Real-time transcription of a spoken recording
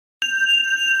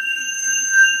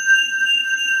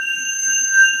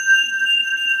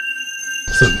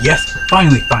So yes,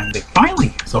 finally.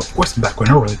 So of course I'm back with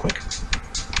her really quick.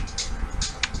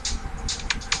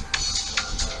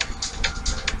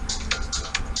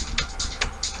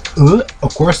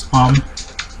 Of course, a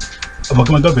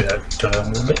Pokemon Go video. Turn it on a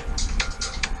little bit.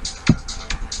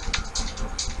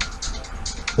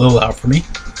 A little loud for me.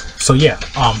 So yeah,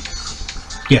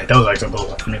 yeah, that was actually a little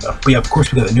loud for me though. But yeah, of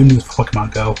course we got the new news for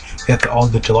Pokemon Go. We got all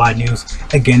the July news.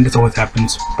 Again, this always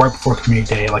happens right before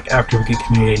Community Day. Like after we get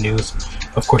Community Day news,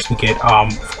 of course we get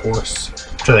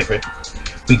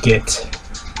we get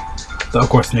of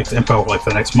course next info like for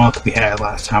the next month. We had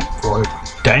last time for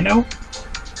Dino.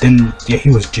 Then yeah, he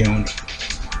was June.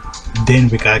 Then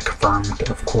we got confirmed,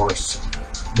 of course,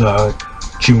 the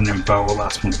June info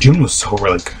last month. June was so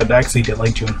really good. I actually did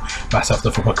like June myself for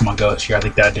Pokemon Go this year. I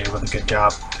think that did a really good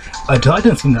job. July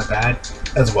didn't seem that bad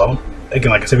as well.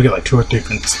 Again, like I said, we get like 2 or 3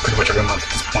 events pretty much every month at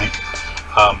this point.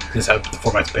 This is how the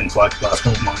format's been for like the last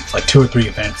couple months, like 2 or 3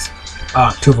 events.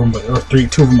 2 of them are at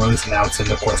least announced, and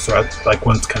of course, like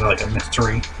one's kind of like a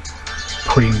mystery,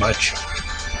 pretty much.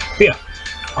 But yeah,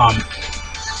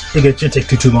 it shouldn't take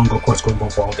too long, of course, going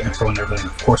over all the info and everything,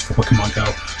 of course, for Pokemon Go.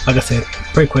 Like I said,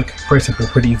 pretty quick, pretty simple,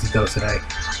 pretty easy to do today.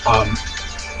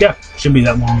 Yeah, shouldn't be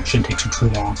that long, shouldn't take too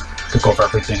long to go over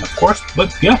everything, of course,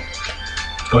 but yeah,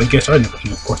 go ahead and get started and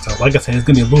everything, of course. So, like I said, it's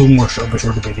going to be a little more of a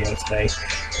shorter video today,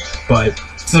 but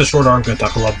since it's shorter, I'm going to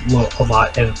talk a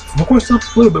lot, and of course, a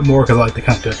little bit more because I like to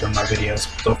kind of do it in my videos.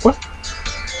 So, of course,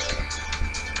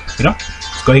 you know,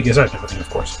 let's go ahead and get started and everything, of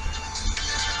course.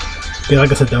 Yeah,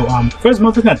 like I said though, first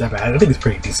month is not that bad. I think it's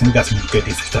pretty decent. We got some good,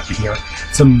 decent stuff in here.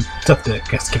 Some stuff to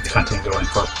keep the content going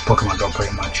for Pokemon Go,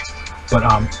 pretty much. But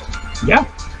yeah,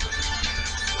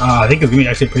 I think it's gonna be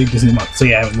actually a pretty decent month. So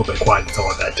yeah, I'm a little bit quiet and stuff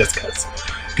like that, just because.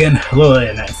 Again, a little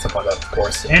internet and stuff like that, of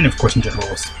course, and of course in general,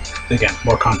 again,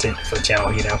 more content for the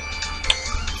channel, you know.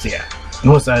 So yeah,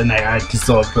 most of the night I just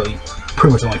still really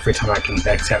pretty much the only free time I can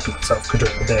actually have to myself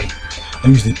during the day.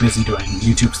 I'm usually busy doing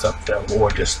YouTube stuff though, or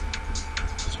just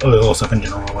other little stuff in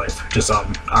general life, just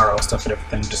RL stuff and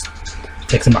everything, just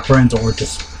texting my friends or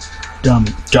just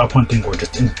job hunting or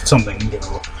just something in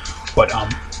general. But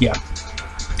yeah,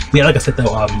 like I said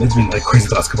though, it's been like crazy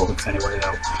the last couple of weeks anyway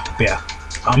though. But yeah,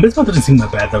 this month doesn't seem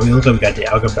that bad though. We look like we got the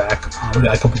Alga back, we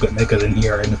got a couple good megas in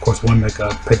here, and of course one mega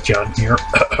Pidgeot in here.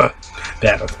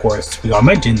 That of course we all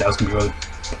mentioned that was gonna be really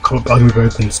very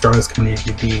cool to start this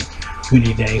community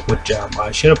day, which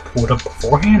I should have pulled up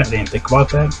beforehand. I didn't think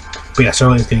about that. But yeah,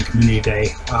 Starly is getting Community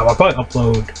Day. I'll probably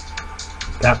upload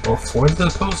that before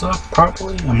this goes up,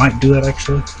 probably. I might do that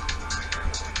actually.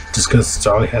 Just because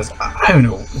Starly has, I don't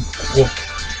know. Well,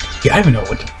 yeah, I don't know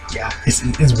what to, yeah, it's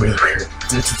really weird.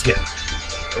 It's again,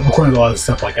 recording a lot of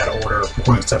stuff like out of order,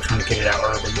 recording stuff trying to get it out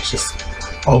early. It's just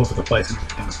all over the place and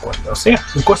everything, of course. Though. So yeah,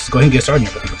 of course, let's go ahead and get started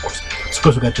and everything, of course. So of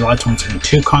course, we got July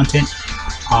 2022 content.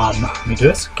 Let me do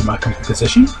this, get my comfort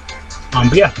position.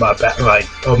 But yeah,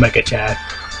 like Omega Chad.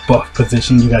 Buff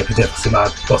position, you guys can definitely see my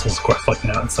muscles, of course,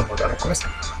 flecking out and stuff like that, of course.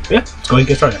 But yeah, let's go ahead and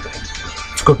get started and everything.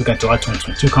 Of course, we got July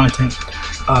 2022 content.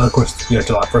 Of course, we got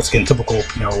July 1st, again, typical,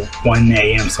 you know, 1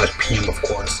 a.m/p.m. of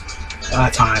course,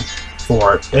 time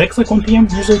for, it's like 1 p.m.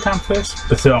 usually time for this,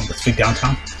 but still, Pacific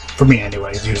downtime. For me anyway,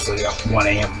 it's usually 1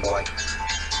 a.m. more like,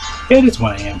 yeah, it is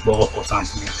 1 a.m. but local time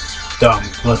for me.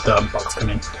 Let the bucks come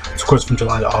in. So of course, from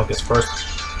July to August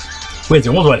 1st. Wait,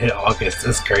 almost about to hit August.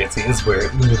 It's crazy. It's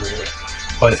weird. Really weird.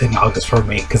 But it's in August for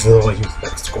me because it's always used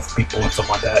like school for people and stuff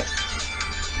like that.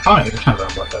 I don't know, it's kind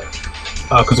of about that.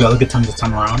 Because we got a good time this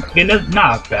time around. Again,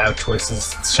 not bad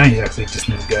choices. Shiny is actually just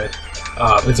really good.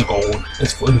 It's a gold.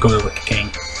 It's going to look a king.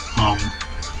 Not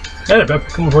a bad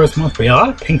Pokemon for this month, but yeah, a lot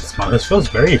of pink this month. This feels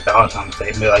very Valentine's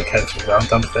Day. Maybe like had it for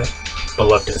Valentine's Day. But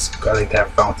love this. I like to have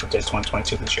Valentine's Day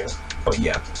 2022 this year. But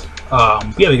yeah.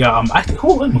 Yeah, we got I think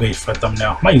who am I use for a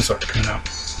thumbnail? I might use Articuno.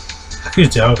 I could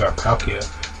use Dialga or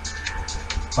Palkia.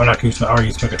 I'm not using, I already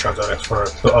used Mega Charizard for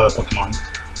the other Pokemon.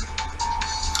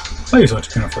 I might use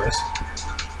Articuno for this.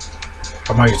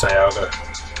 I might use Dialga.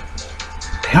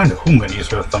 Damn, I know who I'm gonna use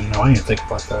for the thumbnail. I didn't think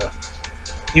about that.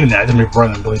 Even that, I didn't make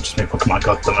Brother and Blue, just make Pokemon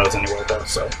Go thumbnails anyway though.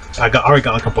 So I already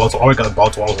got like a Balls, already got the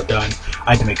Balls walls are done.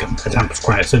 I had to make a time for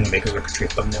Square, I didn't make a Trick or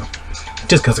Treat thumbnail.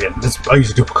 Just because again, I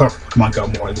usually do Pokemon Go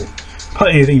more than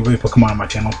probably anything really Pokemon on my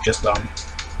channel. Just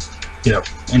you know,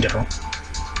 in general.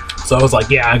 So I was like,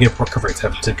 yeah, I get recovery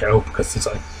to go because it's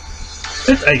like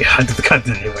I did the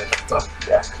content anyway. So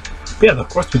yeah. But yeah, of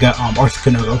course we got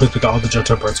Articuno, of course we got all the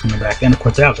Johto birds coming back, and of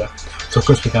course Alga. So of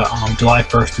course we got July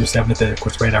 1st through 7th, and of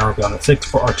course Red Hour will be on the 6th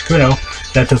for Articuno.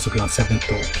 Zapdos will be on 7th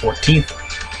through 14th.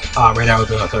 Red Hour will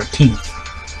be on the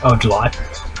 13th of July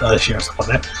this year, and stuff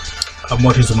like that.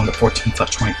 Mortis is on the 14th,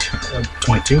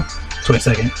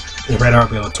 22nd. The Red Hour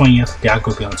will be on the 20th, Dialga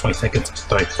will be on the 22nd to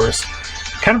the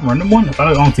 31st. Kind of random one. I thought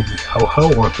it was going to be Ho-Ho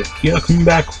or Lugia coming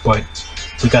back, but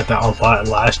we got that a lot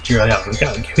last year. Yeah,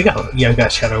 we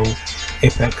got Shadow,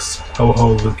 Apex,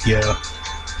 Ho-Ho, Lugia.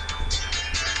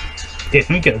 Yeah,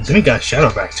 then we got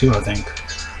Shadow back too, I think.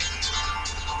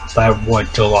 By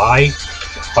what, July?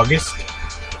 August?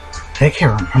 I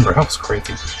can't remember, that was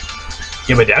crazy.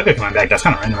 Yeah, but Dialga coming back, that's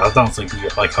kind of random. I thought it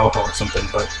was like Ho-Ho or something,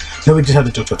 but no, we just had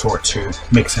the Johto Tour too.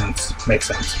 Makes sense.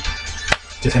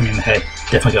 Just hit me in the head.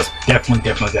 Definitely does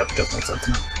make sense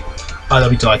now. That'll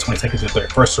be July 22nd to the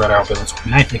 31st, Red Hour will be on the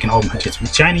 29th. They can all matches be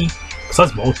shiny.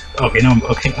 Besides both. Okay, no,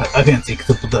 okay, I can't see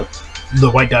because the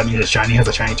white dot means it's shiny, has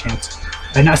a shiny chance.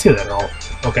 I did not see that at all.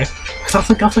 Okay. Because I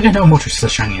was like, I know Moltres is a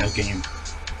shiny in this game.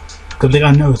 Because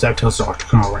I know Zapdos are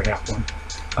going to already have one.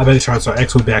 I bet the Charizard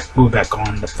X will be back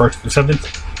on the 1st to the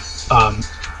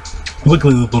 7th.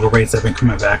 Weekly little raids have been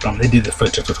coming back. They did the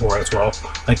Foot Johto Tour as well.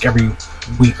 Like every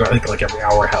week or like every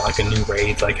hour had like a new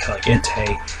raid, like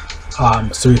Entei,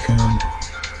 Suicune,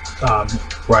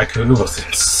 Raikou. It was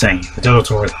insane. The Johto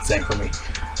Tour was insane for me.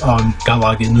 Got a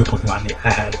lot of new Pokemon I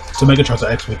had. So Mega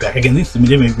Charizard X will be back. Again, these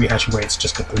immediately rehashing raids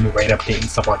just get the new raid update and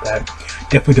stuff like that.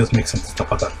 Definitely does make sense and stuff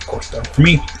like that, of course, though. For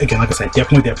me, again, like I said,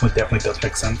 definitely does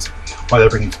make sense why they're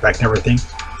bringing it back and everything.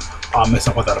 And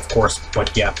stuff like that, of course.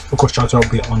 But yeah, of course, Charizard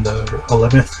will be on the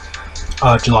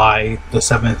 11th, July the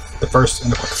 7th, the 1st,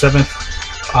 and of course the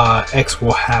 7th. X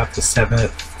will have the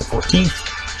 7th, the 14th.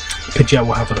 Pidgeot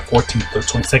will have the 14th, the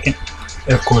 22nd.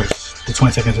 And of course, the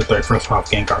 22nd to the 31st will have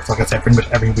Gengar. So like I said, pretty much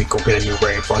every week we'll get a new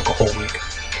raid for like a whole week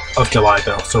of July,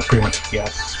 though. So pretty much, yeah.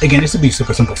 Again, this would be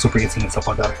super simple, super easy, and stuff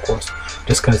like that, of course.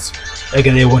 Just because,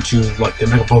 again, they want you, like, the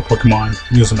Mega Ball Pokemon,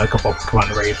 use the Mega Ball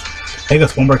Pokemon raids. I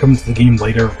guess one more coming to the game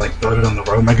later, like, later down the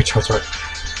road. Mega Charizard.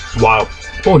 Wow.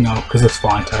 Oh no, because it's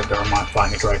flying type, never mind,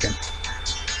 flying a dragon.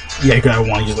 Yeah, you're gonna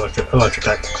want to use electric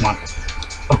type Pokemon.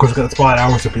 Of course, we got the spot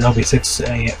hours. That'll be 6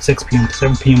 p.m. to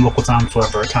 7 p.m. local time, so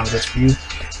whatever time it is for you.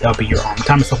 That'll be your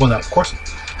time and stuff like that, of course.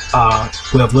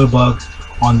 We have Littlebug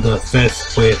on the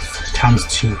 5th with times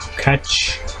to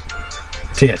catch.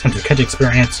 So yeah, time to catch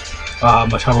experience.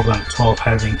 Machop will be on the 12th,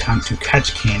 having time to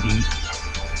catch candy.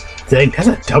 Dang, that's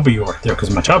a W right there,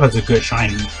 because Machop has a good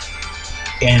shiny.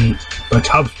 And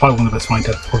Machop's probably one of the best flying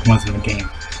type Pokemon in the game.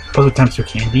 Plus with times to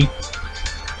candy.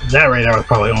 That right there was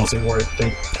probably honestly worth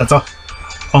it. That's all.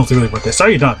 Honestly really worth it.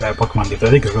 Sorry, not bad Pokemon either. I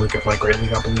think it's really good for like Great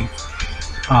League, I believe.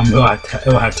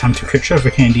 It'll have time to trick shot for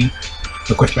candy.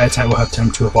 Of course, bad type will have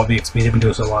time to evolve the XP. They've been doing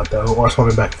this a lot though, or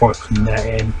swapping back and forth between that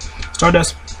and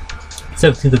Stardust.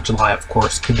 17th of July, of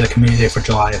course, the community day for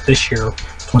July of this year.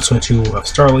 2022 will have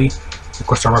Starly. Of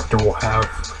course, Staraptor will have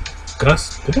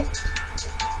Gus. Did it?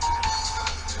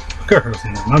 I can't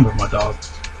remember my dog.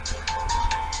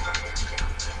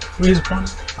 What is it from?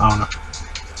 I don't know.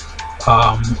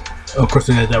 Of course,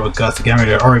 we did that with Gus. Again,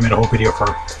 I already made a whole video for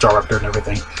Staraptor and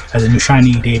everything. As a new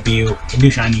shiny debut,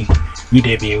 new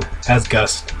debut as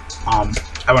Gus.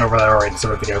 I went over that already in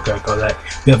the video. Go that.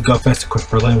 We have GoFest, of course,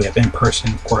 Berlin. We have In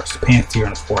Person, of course, Pansear,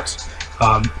 and of course,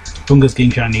 Bunga's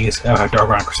getting shinies. I'll have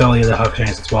Darkrai and Cresselia. They'll have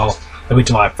shinies as well. That'll be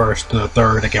July 1st to the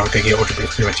 3rd. Again, we're going to get Ultra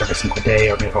Beast pretty much every single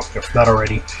day. I made a whole video for that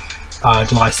already.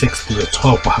 July 6th through the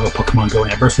 12th, we'll have a Pokemon Go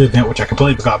anniversary event, which I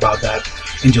completely forgot about that.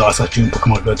 In July/June,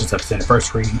 Pokemon Go just have its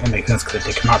anniversary. It makes sense because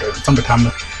they came out during the summertime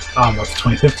of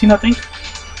 2015, I think.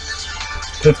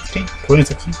 2015?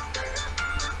 2016?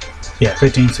 Yeah,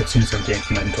 15, 16, 17,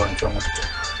 18, 19, 20, 21.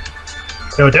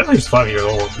 They were definitely just 5 years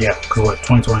old, yeah, because what,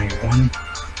 2021?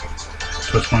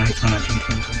 2020,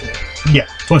 2019, 2020. Yeah,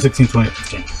 2016,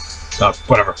 2015.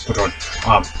 Whatever, which one?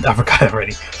 I forgot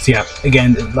already. So yeah,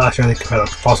 again, last year they had like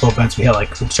fossil events. We had like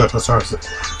Johto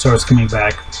Stars coming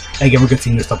back. And again, we're going to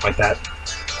see new stuff like that.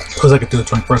 Because I could do the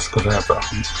 21st because we have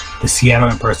the Seattle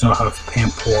in person. We'll have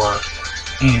Pampor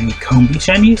and Combi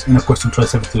shinies, and of course, from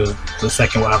 27th to the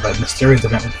 2nd, we'll have a mysterious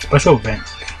event with a special event,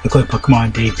 including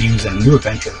Pokemon debuts and new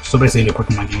adventures. So basically, a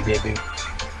Pokemon debut.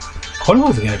 I don't know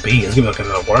what it's going to be. It's going to be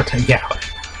like a water type. Yeah.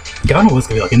 I don't know what's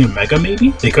gonna be like a new Mega,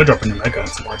 maybe? They could drop a new Mega and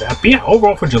stuff like that. But yeah,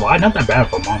 overall for July, not that bad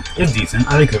for a month. It's decent.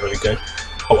 I think it's really good.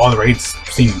 Oh, all the raids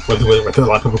seem really worth it. A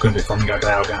lot of people are gonna be farming out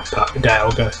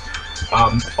Dialga.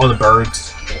 All the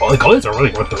birds. Well, like, all these are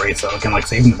really worth the raids, though. Again, like,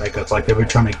 saving the Megas. Like, they would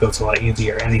try to make those a lot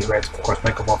easier. And these raids, of course,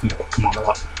 make evolving Pokemon a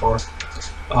lot more.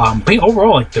 But yeah,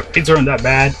 overall, like, the raids aren't that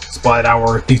bad. Splat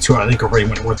Hour, D2, I think are pretty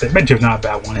much worth it. Venture's not a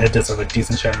bad one. It does have a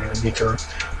decent shiny in the future.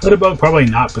 Littlebug, probably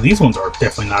not, but these ones are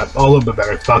definitely not. A little bit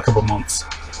better. It's about a couple months.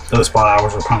 Those Splat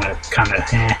Hours were kind of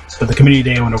eh. But the community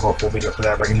day, I went over a full video for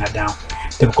that, breaking that down.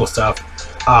 Typical stuff.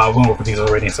 Went over these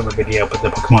already in some video, but the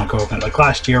Pokemon Go event, like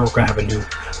last year, we're going to have a new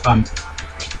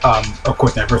Of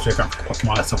course, the anniversary event for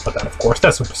Pokemon and stuff like that. Of course,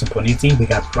 that's super simple and easy. We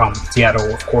got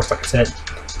Seattle, of course, like I said.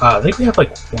 I think we have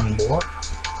like one more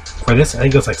for this. I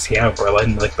think it was like Seattle,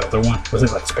 Berlin, like the other one. Was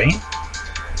it like Spain?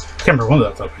 I can't remember one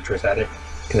of those countries had it.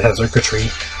 Because it has Urkatree,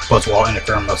 Buzzwole, and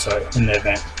Pheromosa in the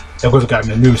event. Of course, we got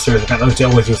a new series event. Like,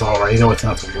 always do already. He's always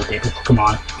announcing new game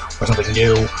Pokemon or something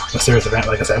new. A series event,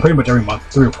 like I said, pretty much every month,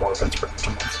 3 or 4 events pretty much a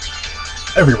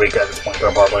month. Every week at this point,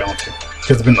 but probably on 2.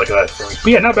 Because it's been like that for a week.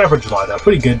 But yeah, not bad for July though.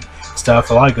 Pretty good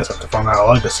stuff. A lot of good stuff to farm out. A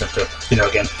lot of good stuff to,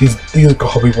 again, these are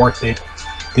all be worth it.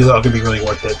 These are all gonna be really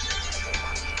worth it.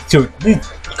 So these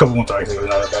couple months are actually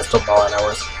not the best of all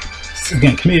hours. So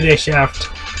again, Community Day Shaft.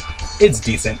 It's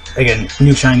decent. Again,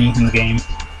 new shiny in the game.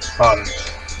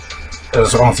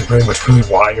 That's honestly pretty much really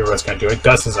why everyone's gonna do it.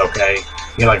 Dust is okay.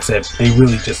 Yeah, like I said, they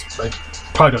really just like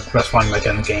probably the best flying mech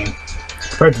in the game.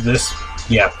 Compared to this,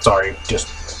 yeah, sorry,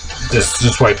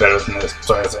 just way better than this.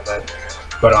 Sorry I said that.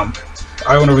 But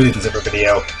I went over the separate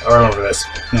video. I went over this,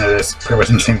 this pretty much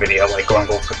in the same video, like going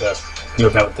over the new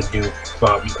event with the new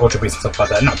Ultra Beast and stuff like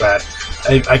that. Not bad.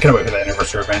 I can't wait for that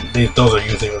anniversary event. Those are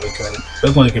usually really good.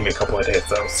 They'll only give me a couple of days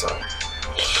though, so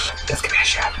that's gonna be a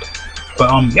shaft.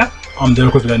 But yeah. Then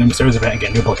of course we got a new series event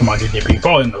again, new Pokemon do debut,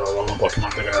 probably in the relevant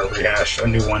Pokemon. They're gonna rehash a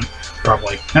new one,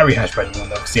 probably not rehash, but a new one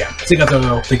though. So yeah, see you guys there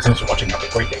though. Thanks so much for watching. Have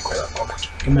a great day. Quite a lot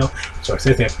of email. So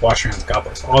stay safe, wash your hands, God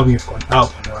bless all of you for going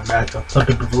out and wearing masks. Some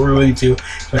people really do.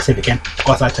 So I say it again.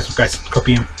 Go outside, test some guys,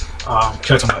 Copium.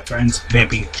 Shout out to my friends,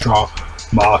 Vampy, Straw,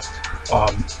 Moth,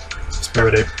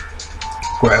 Spirited,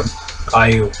 Grab,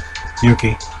 Ayu,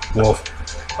 Yuki, Wolf,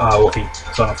 Wolfie,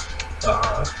 Soft,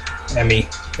 Emmy.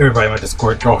 Everybody in my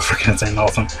Discord, they're all freaking insane and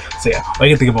awesome. So yeah, I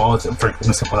can think of all the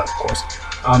freaking stuff for that, of course.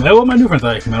 And all my new friends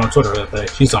that I met on Twitter the other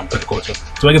day, she's on pretty cool too.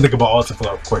 So I can think about all the stuff for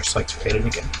that, of course, just like to create it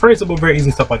again. Very simple, very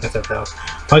easy stuff like I said though.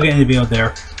 Probably getting the video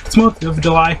there. This month of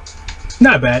July,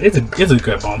 not bad. It's a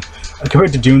good month.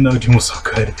 Compared to June though, June was so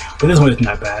good. But this one is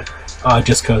not bad.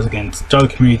 Just because again, Starly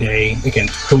Community Day, again,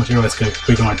 pretty much everyone's gonna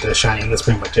be going to the shiny, and that's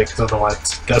pretty much it. Because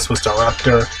otherwise, Gus was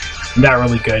Staraptor. Not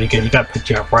really good. Again, you got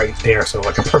Pidgeot right there, so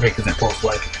like a perfect example of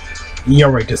like you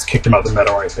already just kicked him out the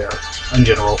meta right there in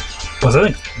general. But I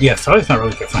think yeah, Starly's not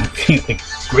really good for anything. Like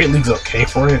Great League's okay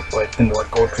for it, but then like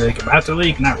Gold League and Master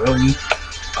League, not really.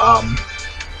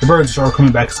 The birds are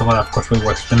coming back, so of course really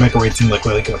works. The Mega Raid seems like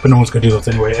really good, but no one's gonna do those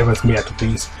anyway. Everyone's gonna be after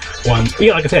these ones. But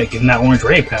yeah, like I said, getting that orange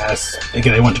raid pass.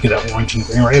 Again, they want to get that orange and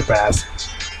green raid pass.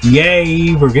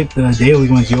 Yay! Forget the daily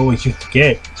ones you always used to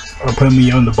get. Or put me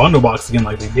on the bundle box again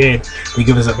like they did. They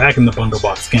give us it back in the bundle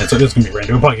box again, so this is gonna be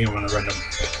random. We're probably gonna run a random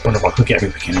bundle box. Look at every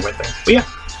weekend right there. But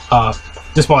yeah,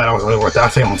 this probably was really worth it. I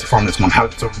think I want to farm this one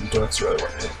out, so it's really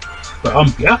worth it.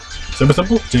 But yeah, super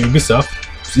simple, JB stuff.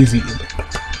 It's easy.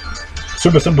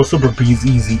 Super simple, super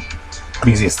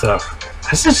easy stuff.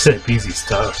 I just said easy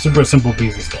stuff. Super simple,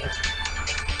 easy stuff.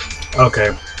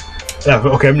 Okay. Yeah,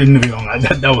 okay, I'm gonna be on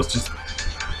that. That was just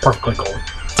perfectly cool.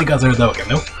 See you guys there though, okay,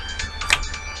 no?